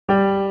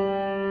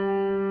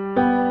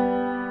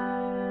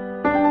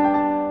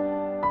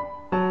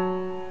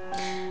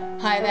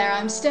Hi there,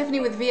 I'm Stephanie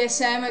with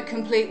VSM,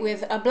 complete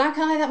with a black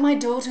eye that my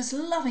daughter's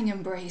loving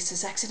embrace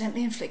has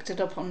accidentally inflicted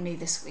upon me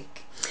this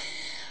week.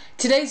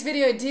 Today's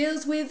video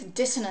deals with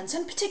dissonance,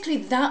 and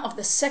particularly that of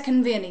the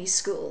Second Viennese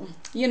School.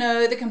 You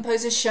know, the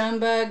composers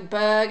Schoenberg,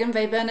 Berg and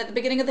Webern at the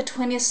beginning of the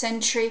 20th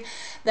century,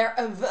 their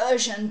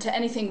aversion to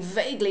anything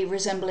vaguely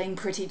resembling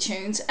pretty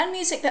tunes, and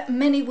music that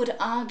many would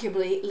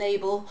arguably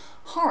label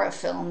horror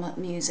film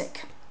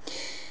music.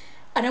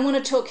 I don't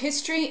want to talk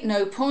history,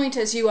 no point,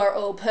 as you are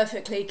all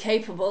perfectly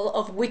capable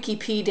of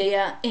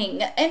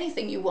Wikipedia-ing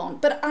anything you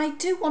want, but I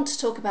do want to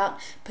talk about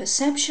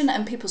perception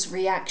and people's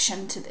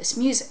reaction to this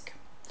music.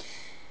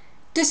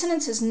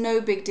 Dissonance is no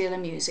big deal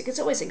in music,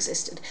 it's always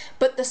existed,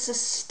 but the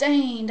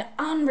sustained,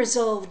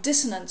 unresolved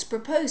dissonance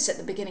proposed at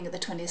the beginning of the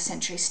 20th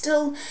century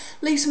still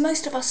leaves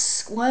most of us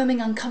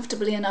squirming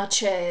uncomfortably in our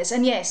chairs,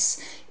 and yes,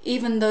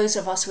 even those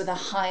of us with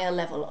a higher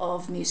level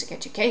of music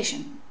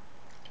education.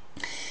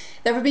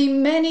 There have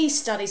been many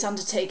studies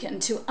undertaken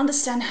to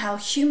understand how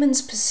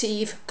humans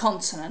perceive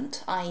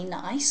consonant, i.e.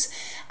 nice,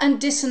 and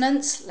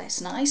dissonance,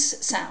 less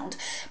nice, sound,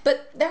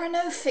 but there are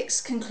no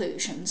fixed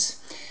conclusions.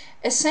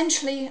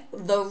 Essentially,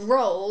 the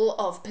role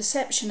of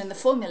perception in the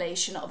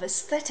formulation of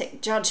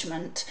aesthetic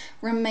judgment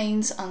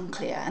remains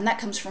unclear, and that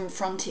comes from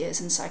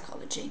frontiers in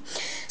psychology.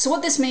 So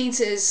what this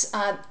means is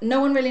no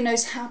one really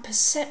knows how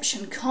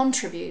perception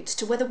contributes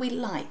to whether we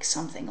like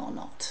something or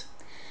not.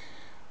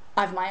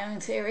 I've my own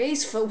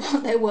theories, for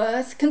what they're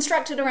worth,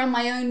 constructed around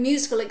my own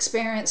musical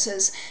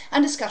experiences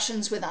and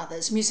discussions with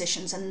others,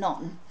 musicians and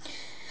non.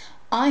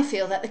 I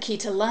feel that the key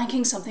to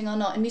liking something or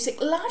not in music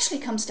largely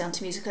comes down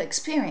to musical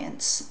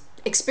experience.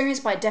 Experience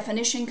by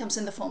definition comes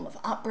in the form of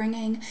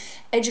upbringing,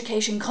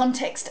 education,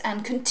 context,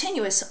 and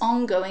continuous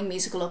ongoing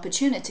musical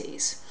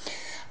opportunities.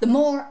 The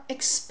more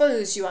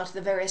exposed you are to the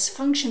various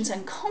functions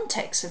and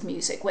contexts of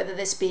music, whether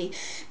this be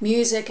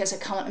music as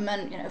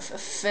accompaniment, for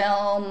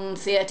film,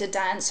 theatre,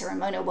 dance,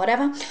 ceremonial,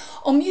 whatever,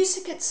 or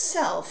music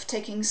itself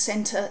taking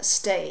centre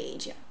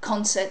stage,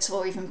 concerts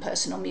or even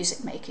personal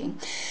music making,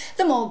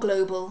 the more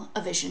global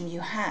a vision you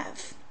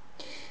have.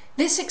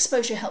 This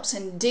exposure helps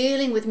in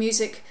dealing with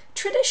music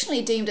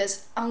traditionally deemed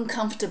as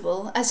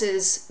uncomfortable, as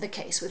is the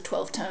case with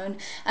 12-tone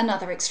and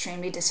other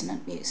extremely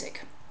dissonant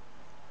music.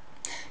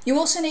 You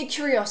also need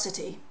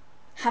curiosity.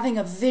 Having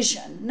a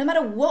vision, no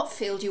matter what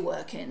field you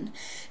work in,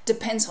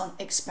 depends on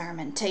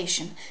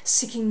experimentation,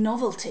 seeking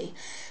novelty,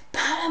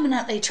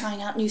 permanently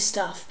trying out new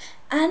stuff,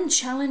 and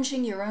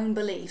challenging your own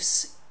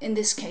beliefs, in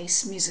this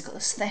case, musical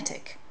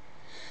aesthetic.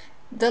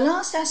 The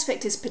last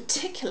aspect is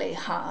particularly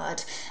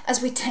hard,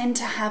 as we tend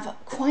to have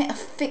quite a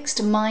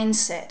fixed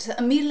mindset that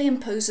immediately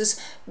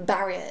imposes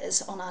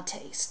barriers on our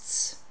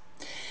tastes.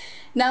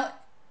 Now,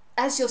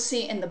 as you'll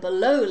see in the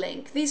below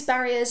link, these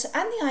barriers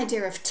and the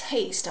idea of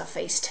taste are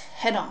faced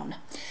head-on.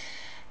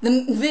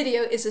 The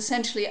video is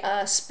essentially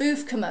a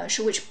spoof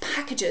commercial which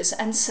packages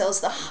and sells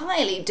the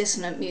highly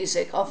dissonant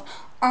music of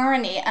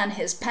Arnie and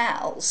his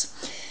pals,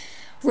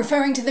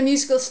 referring to the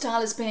musical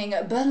style as being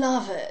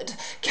beloved,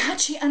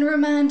 catchy and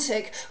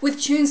romantic,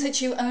 with tunes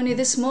that you only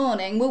this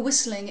morning were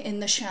whistling in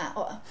the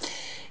shower.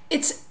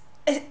 Its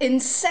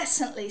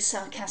incessantly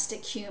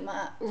sarcastic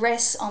humour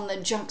rests on the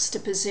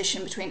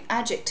juxtaposition between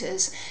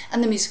adjectives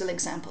and the musical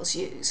examples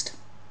used.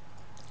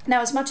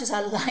 Now, as much as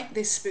I like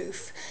this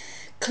spoof,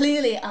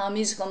 clearly our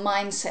musical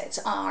mindsets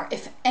are,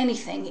 if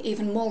anything,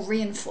 even more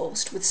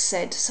reinforced with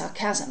said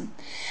sarcasm,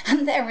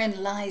 and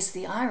therein lies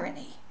the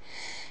irony.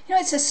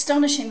 It's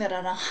astonishing that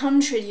in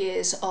 100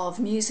 years of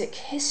music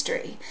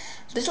history,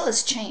 little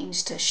has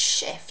changed to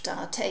shift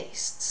our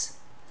tastes.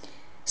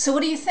 So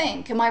what do you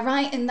think? Am I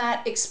right in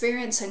that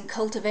experience and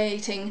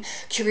cultivating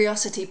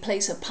curiosity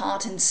plays a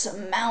part in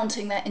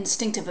surmounting that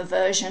instinctive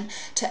aversion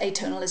to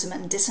atonalism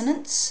and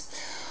dissonance?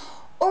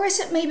 Or is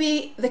it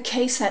maybe the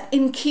case that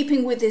in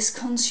keeping with this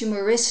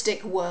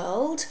consumeristic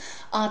world,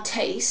 our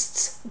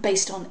tastes,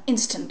 based on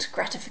instant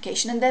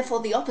gratification and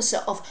therefore the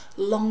opposite of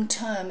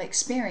long-term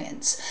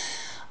experience,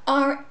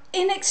 are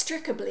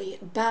inextricably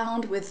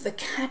bound with the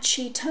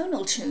catchy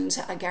tonal tunes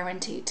that are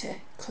guaranteed to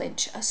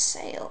clinch a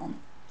sale?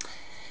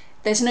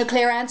 There's no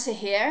clear answer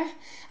here,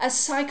 as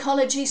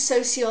psychology,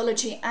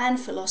 sociology and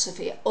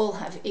philosophy all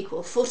have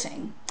equal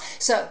footing.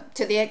 So,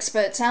 to the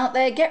experts out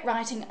there, get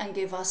writing and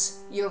give us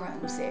your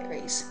own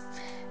theories.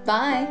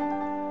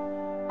 Bye!